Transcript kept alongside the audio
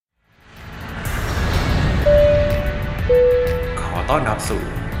ต้อนรับสู่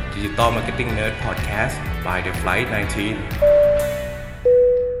Digital Marketing Nerd Podcast by The Flight 19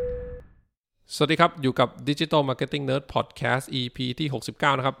สวัสดีครับอยู่กับ Digital Marketing Nerd Podcast EP ที่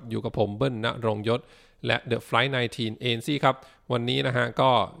69นะครับอยู่กับผมเบิ้ลณรงค์ยศและ The Flight 19 ANC ครับวันนี้นะฮะก็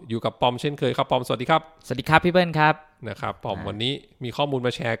อยู่กับปอมเช่นเคยครับปอมสวัสดีครับสวัสดีครับพี่เบิ้ลครับนะครับปอมวันนี้มีข้อมูลม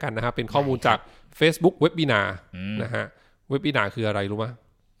าแชร์กันนะครับเป็นข้อมูลจาก Facebook Webinar นะฮะ Webinar คืออะไรรู้มั้ย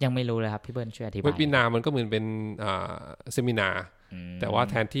ยังไม่รู้เลยครับพี่เบิ้ลช่วยอธิบาย Webinar มันก็เหมือนเป็นเซมินาร์แต่ว่า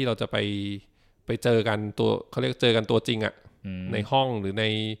แทนที่เราจะไปเจอกันตัวเขาเรียกเจอกันตัวจริงอ่ะในห้องหรือใน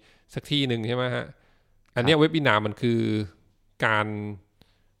สักที่นึงใช่ไหมฮะอันนี้เว็บบินาร์มันคือการ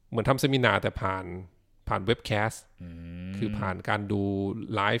เหมือนทำเซมินาร์แต่ผ่านเว็บแคสต์คือผ่านการดู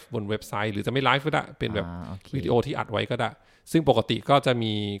ไลฟ์บนเว็บไซต์หรือจะไม่ไลฟ์ก็ได้เป็นแบบวิดีโอที่อัดไว้ก็ได้ซึ่งปกติก็จะ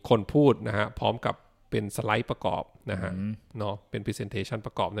มีคนพูดนะฮะพร้อมกับเป็นสไลด์ประกอบนะฮะเนาะเป็น presentation ป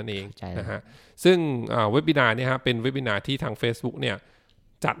ระกอบนั่นเองนะฮะซึ่งเว็บบินาร์เนี่ยฮะเป็นเว็บบินาร์ที่ทาง Facebook เนี่ย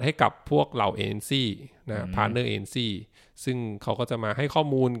จัดให้กับพวกเหล่า ANC นะพาร์ทเนอร์ ANC ซึ่งเขาก็จะมาให้ข้อ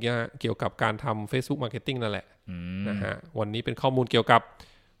มูลเกี่ยวกับการทำ Facebook Marketing นั่นแหละนะฮะวันนี้เป็นข้อมูลเกี่ยวกับ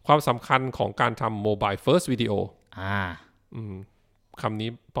ความสำคัญของการทำ Mobile First Video คำนี้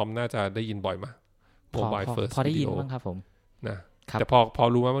ปอมน่าจะได้ยินบ่อยมั้ย Mobile First Video พอได้ยินบ้างครับผมนะแต่พอ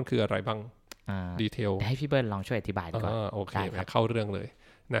รู้ว่ามันคืออะไรบ้างดีเทลให้พี่เบิร์นลองช่วยอธิบายก่อนโอเคเข้าเรื่องเลย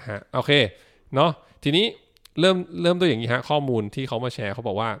นะฮะโอเคเนาะทีนี้เริ่มด้วยอย่างนี้ฮะข้อมูลที่เขามาแชร์เขาบ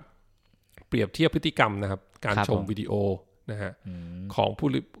อกว่าเปรียบเทียบพฤติกรรมนะครับการชมวิดีโอนะฮะของ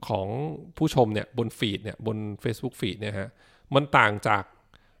ผู้ชมเนี่ยบนฟีดเนี่ยบน Facebook Feed เนี่ยฮะมันต่างจาก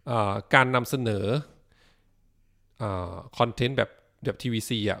การนำเสนอคอนเทนต์แบบ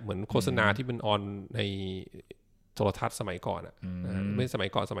TVC อ่ะเหมือนโฆษณาที่มันออนในโทรทัศน์สมัยก่อนอ่ะไม่สมัย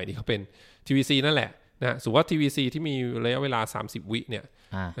ก่อนสมัยนี้เขาเป็น TVC นั่นแหละนะสมมุติว่า TVC ที่มีระยะเวลา30วิเนี่ย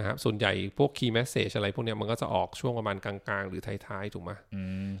นะครับส่วนใหญ่พวก key message อะไรพวกเนี้ยมันก็จะออกช่วงประมาณกลางๆหรือท้ายๆถูกไหม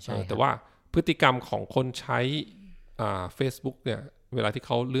ใช่แต่ว่าพฤติกรรมของคนใช้Facebook เนี่ยเวลาที่เ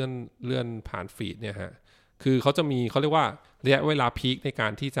ขาเลื่อนผ่านฟีดเนี่ยฮะคือเขาจะมีเขาเรียกว่าระยะเวลาพีคในกา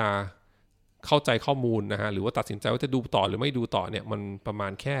รที่จะเข้าใจข้อมูลนะฮะหรือว่าตัดสินใจว่าจะดูต่อหรือไม่ดูต่อเนี่ยมันประมา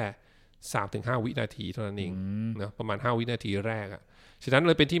ณแค่ 3-5 วินาทีเท่านั้นเองนะประมาณ5วินาทีแรกอ่ะฉะนั้นเ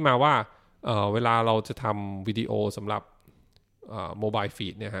ลยเป็นที่มาว่าเวลาเราจะทำวิดีโอสำหรับโมบายฟี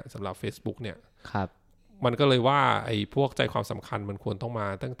ดเนี่ยฮะสำหรับ Facebook เนี่ยมันก็เลยว่าไอ้พวกใจความสำคัญมันควรต้องมา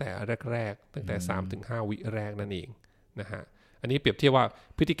ตั้งแต่แรกๆตั้งแต่ 3-5 วิแรกนั่นเองนะฮะอันนี้เปรียบเทียบว่า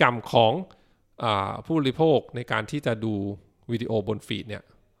พฤติกรรมของผู้บริโภคในการที่จะดูวิดีโอบนฟีดเนี่ย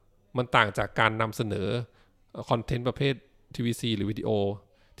มันต่างจากการนำเสนอคอนเทนต์ประเภท TVC หรือวิดีโอ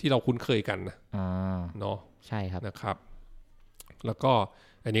ที่เราคุ้นเคยกันเนาะใช่ครับนะครับแล้วก็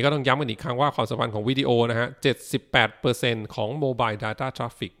อันนี้ก็ต้องย้ำกันอีกครั้งว่าความสัมพันธ์ของวิดีโอนะฮะ 78% ของ Mobile Data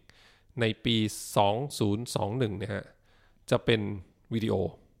Traffic ในปี 2021เนี่ยฮะจะเป็นวิดีโอ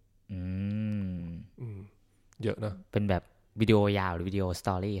เยอะนะเป็นแบบวิดีโอยาวหรือวิดีโอสต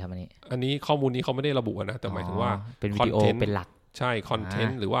อรี่ครับอันนี้ข้อมูลนี้เขาไม่ได้ระบุนะแต่หมายถึงว่าเป็นวิดีโอเป็นหลักใช่คอนเทน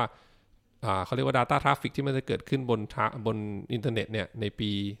ต์หรือว่าเขาเรียกว่า Data Traffic ที่มันจะเกิดขึ้นบนอินเทอร์เน็ตเนี่ยใน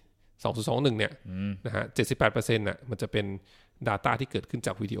ปี 2021เนี่ยนะฮะ 78% น่ะมันจะเป็น data ที่เกิดขึ้นจ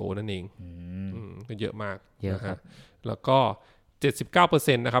ากวิดีโอนั่นเองก็เยอะมากนะฮะแล้วก็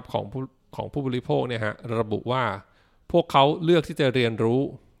 79% นะครับของผู้บริโภคเนี่ยฮะระบุว่าพวกเขาเลือกที่จะเรียนรู้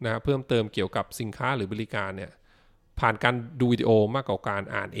นะเพิ่มเติมเกี่ยวกับสินค้าหรือบริการเนี่ยผ่านการดูวิดีโอมากกว่าการ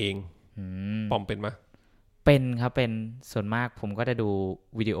อ่านเองปอมเป็นมั้ยเป็นครับเป็นส่วนมากผมก็จะดู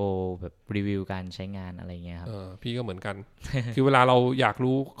วิดีโอแบบรีวิวการใช้งานอะไรเงี้ยครับพี่ก็เหมือนกัน คือเวลาเราอยาก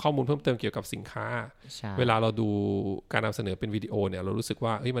รู้ข้อมูลเพิ่มเติมเกี่ยวกับสินค้าเวลาเราดูการนำเสนอเป็นวิดีโอเนี่ยเรารู้สึก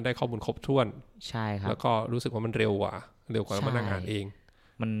ว่าเฮ้ยมันได้ข้อมูลครบถ้วนใช่ครับแล้วก็รู้สึกว่ามันเร็วกว่ามานั่งอ่านเอง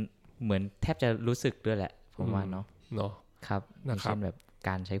มันเหมือนแทบจะรู้สึกด้วยแหละผมว่าเนาะครับเช่นแบบก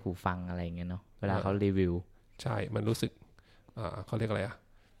ารใช้หูฟังอะไรเงี้ยเนาะเวลาเขารีวิวใช่มันรู้สึกเขาเรียกอะไร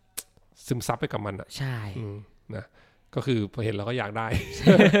ซึมซับไปกับมันอ่ะใช่นะก็คือพอเห็นเราก็อยากได้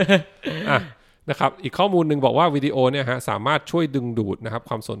นะครับอีกข้อมูลหนึ่งบอกว่าวิดีโอเนี่ยฮะสามารถช่วยดึงดูดนะครับ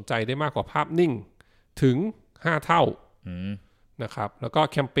ความสนใจได้มากกว่าภาพนิ่งถึง5เท่านะครับแล้วก็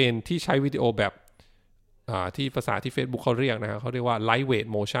แคมเปญที่ใช้วิดีโอแบบที่ภาษาที่ Facebook เขาเรียกนะเขาเรียกว่า lightweight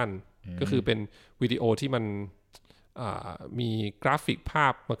motion ก็คือเป็นวิดีโอที่มันมีกราฟิกภา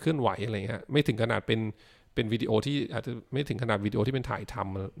พมาเคลื่อนไหวอะไรเงี้ยไม่ถึงขนาดเป็นวิดีโอที่อาจจะไม่ถึงขนาดวิดีโอที่เป็นถ่ายท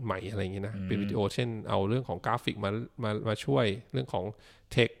ำใหม่อะไรอย่างเงี้ยนะเป็นวิดีโอเช่นเอาเรื่องของกราฟิกมาช่วยเรื่องของ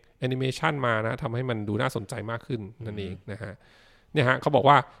เทคแอนิเมชันมานะทำให้มันดูน่าสนใจมากขึ้นนั่นเองนะฮะเนี่ยฮะเขาบอก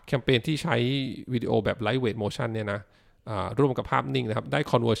ว่าแคมเปญที่ใช้วิดีโอแบบ lightweight motion เนี่ยนะร่วมกับภาพนิ่งนะครับได้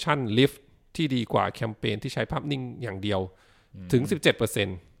conversion lift ที่ดีกว่าแคมเปญที่ใช้ภาพนิ่งอย่างเดียวถึง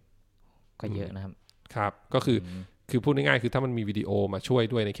 17% ก็เยอะนะครับครับก็คือ คือพูดง่ายๆคือถ้ามันมีวิดีโอมาช่วย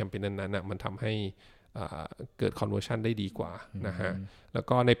ด้วยในแคมเปญนั้นๆมันทำให้เกิด conversion ได้ดีกว่านะฮะแล้ว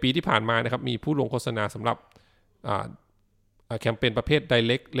ก็ในปีที่ผ่านมานะครับมีผู้ลงโฆษณาสำหรับแคมเปญประเภท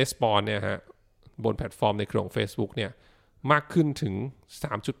direct response เนี่ยฮะบนแพลตฟอร์มในเครือของ Facebook เนี่ยมากขึ้นถึง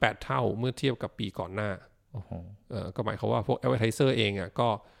 3.8 เท่าเมื่อเทียบกับปีก่อนหน้าก็หมายความว่าพวก advertiser เองก็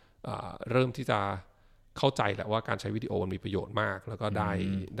เริ่มที่จะเข้าใจแหละว่าการใช้วิดีโอมันมีประโยชน์มากแล้วก็ไ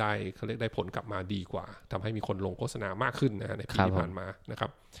ด้เขาเรียกได้ผลกลับมาดีกว่าทำให้มีคนลงโฆษณามากขึ้นนะในปีที่ผ่านมานะครับ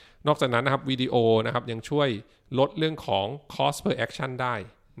นอกจากนั้นนะครับวิดีโอนะครับยังช่วยลดเรื่องของ cost per action ได้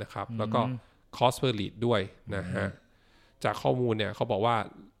นะครับแล้วก็ cost per lead ด้วยนะฮะจากข้อมูลเนี่ยเขาบอกว่า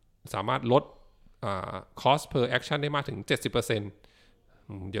สามารถลดcost per action ได้มากถึง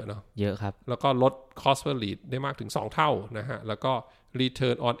 70%เยอะเนาะเยอะครับแล้วก็ลด cost per lead ได้มากถึง2เท่านะฮะแล้วก็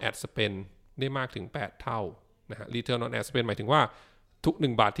return on ad spend ได้มากถึง8เท่านะฮะ return on ad spend หมายถึงว่าทุก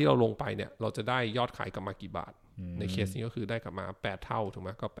1บาทที่เราลงไปเนี่ยเราจะได้ยอดขายกลับมากี่บาทในเคสนี้ก็คือได้กลับมา8เท่าถูกไหม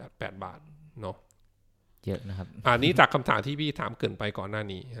ก็8บาทเนาะเยอะนะครับอันนี้จากคำถามที่พี่ถามเกินไปก่อนหน้า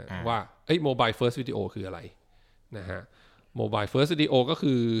นี้ว่าmobile first video คืออะไรนะฮะ mobile first video ก็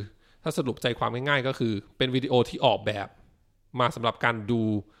คือถ้าสรุปใจความง่ายๆก็คือเป็นวิดีโอที่ออกแบบมาสำหรับการดู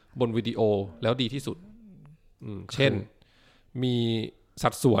บนวิดีโอแล้วดีที่สุดเช่นมีสั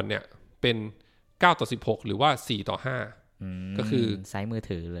ดส่วนเนี่ยเป็น9:16หรือว่า4:5ก็คือไซส์มือ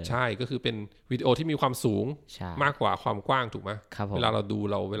ถือเลยใช่ก็คือเป็นวิดีโอที่มีความสูงมากกว่าความกว้างถูกไหมเวลาเราดู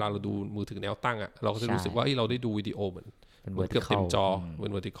มือถือแนวตั้งเราก็จะรู้สึกว่าเราได้ดูวิดีโอเหมือนเกือบเต็มจอเหมือ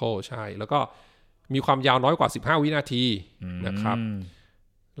น vertical ใช่แล้วก็มีความยาวน้อยกว่า15วินาทีนะครับ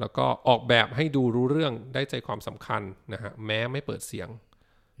แล้วก็ออกแบบให้ดูรู้เรื่องได้ใจความสำคัญนะฮะแม้ไม่เปิดเสียง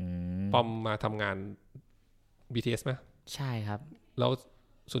ปอมมาทำงาน BTS ไหมใช่ครับแล้ว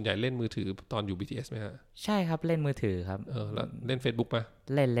ส่วนใหญ่เล่นมือถือตอนอยู่ BTS ไหมฮะใช่ครับเล่นมือถือครับแล้วเล่น Facebook ไหม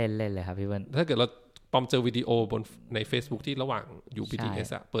เล่นเลยครับพี่เบิ้ลถ้าเกิดเราปอมเจอวิดีโอบนใน Facebook ที่ระหว่างอยู่ BTS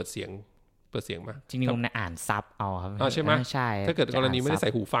เปิดเสียงมาจริงๆผมอ่านซับเอาครับใช่ไหมใช่ถ้าเกิดกรณีไม่ได้ใส่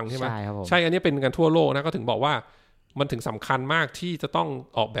หูฟังใช่ไหมใช่ครับผมใช่อันนี้เป็นกันทั่วโลกนะก็ถึงบอกว่ามันถึงสำคัญมากที่จะต้อง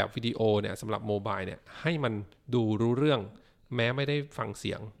ออกแบบวิดีโอเนี่ยสำหรับโมบายเนี่ยให้มันดูรู้เรื่องแม้ไม่ได้ฟังเ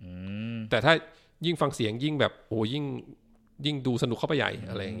สียงแต่ถ้ายิ่งฟังเสียงยิ่งแบบโอ้ยิ่งดูสนุกเข้าไปใหญ่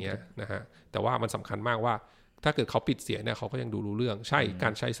อะไรอย่างเงี้ยนะฮะแต่ว่ามันสำคัญมากว่าถ้าเกิดเขาปิดเสียงเนี่ยเขาก็ยังดูรู้เรื่องใช่กา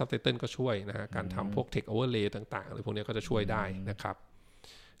รใช้ซับไตเติลก็ช่วยนะฮะการทำพวก text overlay ต่างๆหรือพวกนี้ก็จะช่วยได้นะครับ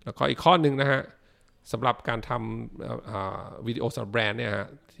แล้วก็อีกข้อนึงนะฮะสำหรับการทำวิดีโอสำหรับแบรนด์เนี่ยฮะ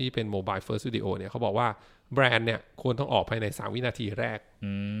ที่เป็น mobile first video เนี่ยเขาบอกว่าแบรนด์เนี่ยควรต้องออกภายใน3วินาทีแรก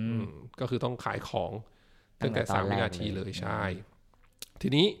ก็คือต้องขายของตั้งแต่3วินาทีเลยใช่ที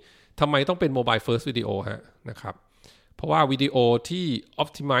นี้ทำไมต้องเป็น mobile first video ฮะนะครับเพราะว่าวิดีโอที่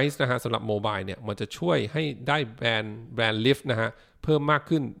optimize นะฮะสำหรับโมบายเนี่ยมันจะช่วยให้ได้แบรนด์ lift นะฮะเพิ่มมาก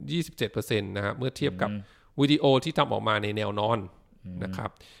ขึ้น 27% นะฮะเมื่อเทียบกับวิดีโอที่ทำออกมาในแนวนอนนะครับ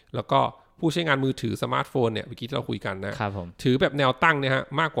แล้วก็ผู้ใช้งานมือถือสมาร์ทโฟนเนี่ยเมื่อกี้ที่เราคุยกันนะถือแบบแนวตั้งเนี่ยฮะ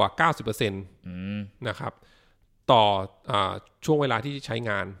มากกว่า 90% นะครับต่อช่วงเวลาที่ใช้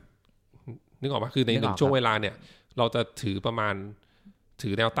งานนึกออกไหมคือใน1ช่วงเวลาเนี่ยเราจะถือ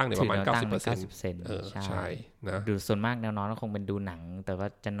แนวตั้งเนี่ยประมาณ 90% ใช่นะดูส่วนมากแนวนอนก็คงเป็นดูหนังแต่ว่า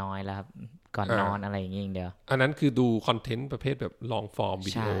จะน้อยแล้วครับก่อนนอนอะไรอย่างเงี้ยเดียวอันนั้นคือดูคอนเทนต์ประเภทแบบ long form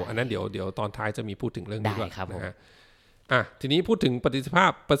วิดีโออันนั้นเดี๋ยวตอนท้ายจะมีพูดถึงเรื่องนี้ด้วยนะฮะทีนี้พูดถึงประสิ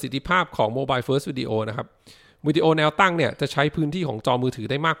ทธิภาพของ Mobile First Video นะครับวิดีโอแนวตั้งเนี่ยจะใช้พื้นที่ของจอมือถือ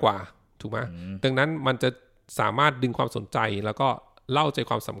ได้มากกว่าถูกไหมดังนั้นมันจะสามารถดึงความสนใจแล้วก็เล่าใจ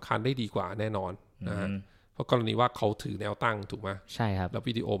ความสำคัญได้ดีกว่าแน่นอนนะฮะเพราะกรณีว่าเขาถือแนวตั้งถูกไหมใช่ครับแล้ว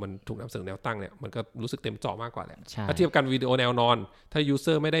วิดีโอมันถูกนำเสนอแนวตั้งเนี่ยมันก็รู้สึกเต็มจอมากกว่าแหละถ้าเทียบกันวิดีโอแนวนอนถ้ายูเซ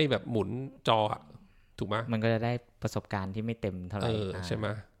อร์ไม่ได้แบบหมุนจอถูกไหมมันก็จะได้ประสบการณ์ที่ไม่เต็มเท่าไหร่ใช่ไหม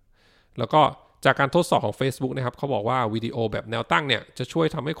แล้วก็จากการทดสอบของ Facebook นะครับเขาบอกว่าวิดีโอแบบแนวตั้งเนี่ยจะช่วย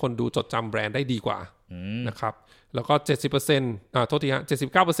ทำให้คนดูจดจำแบรนด์ได้ดีกว่านะครับแล้วก็ 70% โทษทีฮะ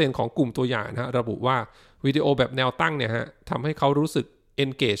 79% ของกลุ่มตัวอย่างนะระบุว่าวิดีโอแบบแนวตั้งเนี่ยฮะทำให้เขารู้สึก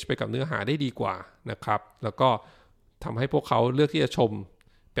engage ไปกับเนื้อหาได้ดีกว่านะครับแล้วก็ทำให้พวกเขาเลือกที่จะชม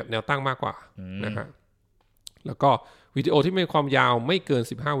แบบแนวตั้งมากกว่านะฮะแล้วก็วิดีโอที่มีความยาวไม่เกิน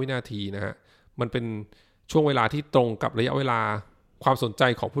15วินาทีนะฮะมันเป็นช่วงเวลาที่ตรงกับระยะเวลาความสนใจ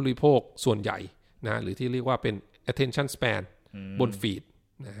ของผู้บริโภคส่วนใหญ่นะหรือที่เรียกว่าเป็น attention span บนฟีด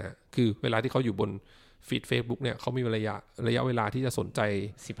นะฮะคือเวลาที่เขาอยู่บนฟีด Facebook เนี่ยเขามีระยะเวลาที่จะสนใจ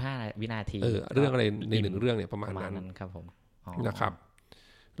15วินาทีเรื่องอะไรใน1เรื่องเนี่ยประมาณนั้นครับผมนะครับ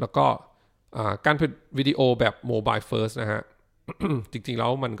แล้วก็การผลิตวิดีโอแบบ mobile first นะฮะ จริงๆแล้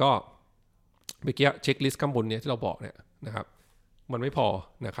วมันก็เมื่อกี้เช็คลิสต์ข้างบนเนี่ยที่เราบอกเนี่ยนะครับมันไม่พอ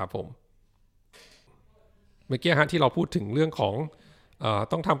นะครับผมเมื่อกี้ฮะที่เราพูดถึงเรื่องของ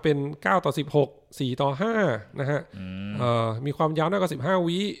ต้องทำเป็น9:16 4:5นะฮะมีความยาวน้อยกว่า15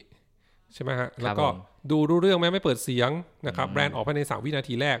 วิใช่ไหมฮะแล้วก็ดูรู้เรื่องไหมไม่เปิดเสียงนะครับแบรนด์ออกภายใน3 วินา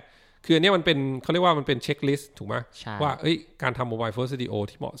ทีแรกคืออันนี้มันเป็นเขาเรียกว่ามันเป็นเช็คลิสต์ถูกไหมว่าการทำ Mobile First Video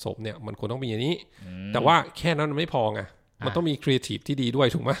ที่เหมาะสมเนี่ยมันควรต้องมีอย่างนี้แต่ว่าแค่นั้นมันไม่พอไงมันต้องมีครีเอทีฟที่ดีด้วย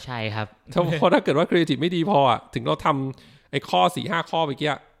ถูกไหมใช่ครับเพราะถ้าเกิดว่าครีเอทีฟไม่ดีพอถึงเราทำไอ้ข้อ 4-5 ข้อไปเกี้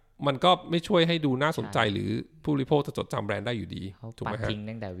ยมันก็ไม่ช่วยให้ดูน่าสนใจหรือผู้บริโภคจะจดจำแบรนด์ได้อยู่ดีถูกไหมฮะทิ้ง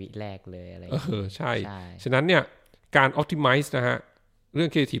ตั้งแต่วิแรกเลยอะไรใช่ฉะนั้นเนี่ยการ optimize นะฮะเรื่อง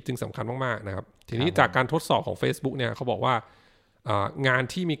creative จึงสำคัญมากๆนะครับทีนี้จากการทดสอบของ Facebook เนี่ยเขาบอกว่างาน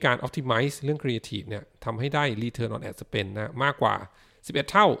ที่มีการ optimize เรื่อง creative เนี่ยทำให้ได้ return on ad spend นะมากกว่า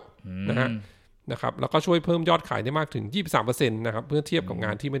11 เท่านะครับแล้วก็ช่วยเพิ่มยอดขายได้มากถึง 23% นะครับเพื่อเทียบกับง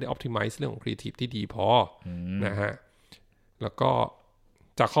านที่ไม่ได้ optimize เรื่องของ creative ที่ดีพอนะฮะแล้วก็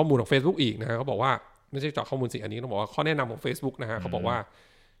จากข้อมูลของ Facebook อีกนะฮะเขาบอกว่าไม่ใช่จากข้อมูลสิอันนี้ต้องบอกว่าข้อแนะนำของ Facebook นะฮะเขาบอกว่า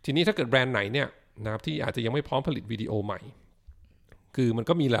ทีนี้ถ้าเกิดแบรนด์ไหนเนี่ยนะครับที่อาจจะยังไม่พร้อมผลิตวิดีโอใหม่คือมัน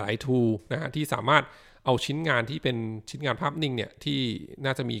ก็มีหลาย tool นะฮะที่สามารถเอาชิ้นงานที่เป็นชิ้นงานภาพนิ่งเนี่ยที่น่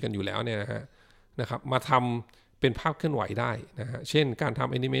าจะมีกันอยู่แล้วเนี่ยนะครับมาทำเป็นภาพเคลื่อนไหวได้นะฮะเช่นการท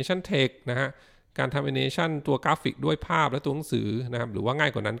ำ animation text นะฮะการทำ animation ตัวกราฟิกด้วยภาพและตัวหนังสือนะครับหรือว่าง่า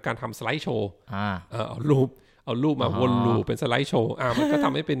ยกว่านั้นการทำสไลด์โชว์เอารูปมาวนลูปเป็นสไลด์โชว์มันก็ท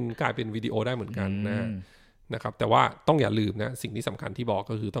ำให้เป็นกลายเป็นวิดีโอได้เหมือนกันนะครับแต่ว่าต้องอย่าลืมนะสิ่งที่สำคัญที่บอก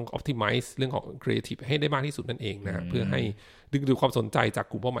ก็คือต้อง optimize เรื่องของ creative ให้ได้มากที่สุดนั่นเองนะเพื่อให้ดึงดูดความสนใจจาก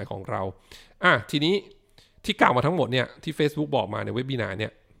กลุ่มเป้าหมายของเราทีนี้ที่กล่าวมาทั้งหมดเนี่ยที่ Facebook บอกมาในเว็บบินาร์เนี่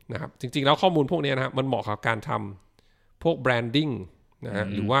ยนะครับจริงๆแล้วข้อมูลพวกนี้นะมันเหมาะกับการทำพวก branding นะฮะ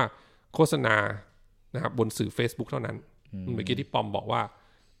หรือว่าโฆษณานะครับบนสื่อ Facebook เท่านั้นเมื่อกี้ที่ปอมบอกว่า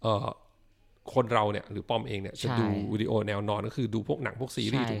คนเราเนี่ยหรือปอมเองเนี่ยจะดูวิดีโอแนวนอนก็คือดูพวกหนังพวกซี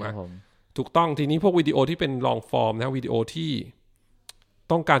รีส์ถูกไหมถูกต้องทีนี้พวกวิดีโอที่เป็นลองฟอร์มนะวิดีโอที่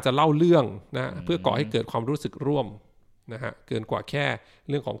ต้องการจะเล่าเรื่องนะเพื่อก่อให้เกิดความรู้สึกร่วมนะฮะเกินกว่าแค่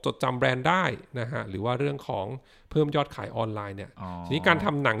เรื่องของจดจำแบรนด์ได้นะฮะหรือว่าเรื่องของเพิ่มยอดขายออนไลน์เนี่ยทีนี้การท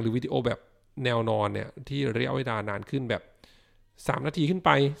ำหนังหรือวิดีโอแบบแนวนอนเนี่ยที่ระยะเวลานานขึ้นแบบ3 นาทีขึ้นไป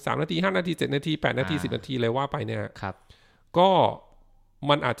3 นาที5 นาที7 นาที8 นาที10 นาทีเลยว่าไปเนี่ยก็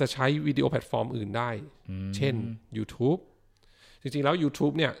มันอาจจะใช้วิดีโอแพลตฟอร์มอื่นได้เช่น YouTube จริงๆแล้ว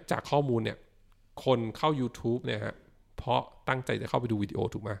YouTube เนี่ยจากข้อมูลเนี่ยคนเข้า YouTube เนี่ยฮะเพราะตั้งใจจะเข้าไปดูวิดีโอ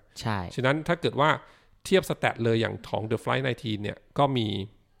ถูกไหมใช่ ฉะนั้นถ้าเกิดว่าเทียบสแตทเลยอย่างของ The Flight 19 เนี่ยก็มี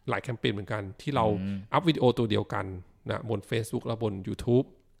หลายแคมเปญเหมือนกันที่เราอัพวิดีโอตัวเดียวกันนะบน Facebook และบน YouTube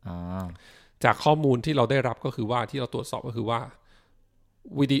จากข้อมูลที่เราได้รับก็คือว่าที่เราตรวจสอบก็คือว่า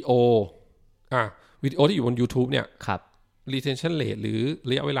วิดีโอที่อยู่บน YouTube เนี่ยretention rate หรือ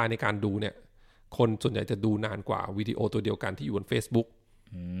ระยะเวลาในการดูเนี่ยคนส่วนใหญ่จะดูนานกว่าวิดีโอตัวเดียวกันที่อยู่บน Facebook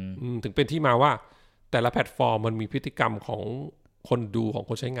ถึงเป็นที่มาว่าแต่ละแพลตฟอร์มมันมีพฤติกรรมของคนดูของ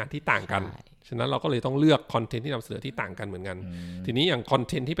คนใช้งานที่ต่างกันฉะนั้นเราก็เลยต้องเลือกคอนเทนต์ที่นำเสนอที่ต่างกันเหมือนกันทีนี้อย่างคอน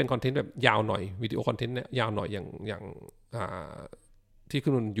เทนต์ที่เป็นคอนเทนต์แบบยาวหน่อยวิดีโอคอนเทนต์เนี่ยยาวหน่อยอย่างที่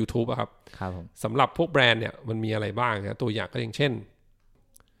ขึ้นบน YouTube อะครับสำหรับพวกแบรนด์เนี่ยมันมีอะไรบ้างนะตัวอย่างก็อย่างเช่น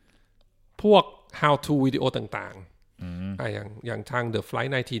พวก how to วิดีโอต่างๆอย่างทาง The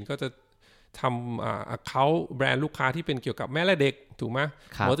Flight 19 ก็จะทำaccount แบรนด์ลูกค้าที่เป็นเกี่ยวกับแม่และเด็กถูกไหม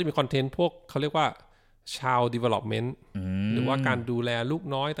เขาจะมีคอนเทนต์พวกเขาเรียกว่าchild development หรือว่าการดูแลลูก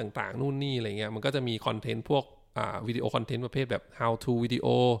น้อยต่างๆนู่นนี่อะไรเงี้ยมันก็จะมีคอนเทนต์พวกวิดีโอคอนเทนต์ประเภทแบบ how to วิดีโอ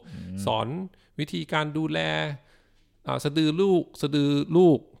สอนวิธีการดูแลสะดือลู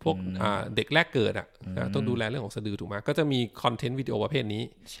กพวกเด็กแรกเกิดต้องดูแลเรื่องของสะดือถูกไหมก็จะมีคอนเทนต์วิดีโอประเภทนี้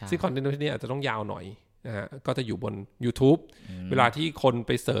ซึ่งคอนเทนต์ประเภทนี้อาจจะต้องยาวหน่อยนะฮะก็จะอยู่บน YouTube เวลาที่คนไ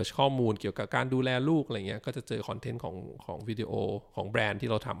ปเสิร์ชข้อมูลเกี่ยวกับการดูแลลูกอะไรเงี้ยก็จะเจอคอนเทนต์ของวิดีโอของแบรนด์ที่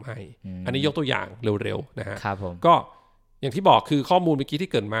เราทำให้อันนี้ยกตัวอย่างเร็วๆนะฮะก็อย่างที่บอกคือข้อมูลเมื่อกี้ที่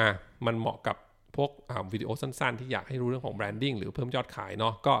เกิดมามันเหมาะกับพวกวิดีโอสั้นๆที่อยากให้รู้เรื่องของแบรนดิ้งหรือเพิ่มยอดขายเนา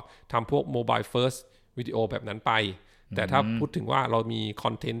ะก็ทำพวก Mobile First วิดีโอแบบนั้นไปแต่ถ้าพูดถึงว่าเรามีค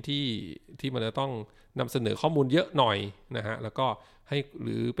อนเทนต์ที่มันจะต้องนำเสนอข้อมูลเยอะหน่อยนะฮะแล้วก็ให้ห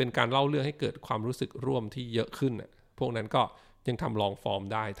รือเป็นการเล่าเรื่องให้เกิดความรู้สึกร่วมที่เยอะขึ้นพวกนั้นก็ยังทำลองฟอร์ม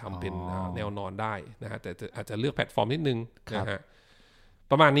ได้ทำเป็นแนวนอนได้นะฮะแต่อาจจะเลือกแพลตฟอร์มนิดนึงนะฮะ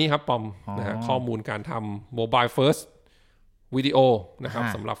ประมาณนี้ครับปอมนะฮะข้อมูลการทำ Mobile First วิดีโอนะครับ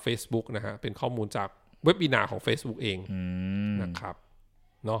สำหรับ Facebook นะฮะเป็นข้อมูลจากเว็บบินาร์ของ Facebook เองนะครับ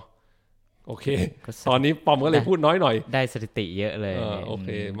เนาะโอเคตอนนี้ปอมก็เลยพูดน้อยหน่อยได้สถิติเยอะเลยโอเค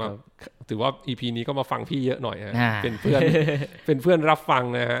มาถือว่า EP นี้ก็มาฟังพี่เยอะหน่อยฮะเป็นเพื่อนรับฟัง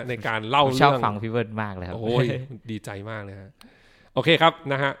นะฮะในการเล่าเรื่องชอบฟังพี่เบิร์ดมากเลยครับโอ้ยดีใจมากเลยฮะ โอเคครับ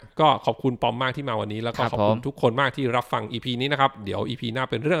นะฮะก็ขอบคุณปอมมากที่มาวันนี้แล้วก็ขอบคุณทุกคนมากที่รับฟัง EP นี้นะครับเดี๋ยว EP หน้า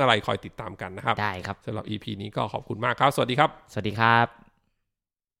เป็นเรื่องอะไรคอยติดตามกันนะครับได้ครับสำหรับ EP นี้ก็ขอบคุณมากครับสวัสดีครับสวัสดีครับ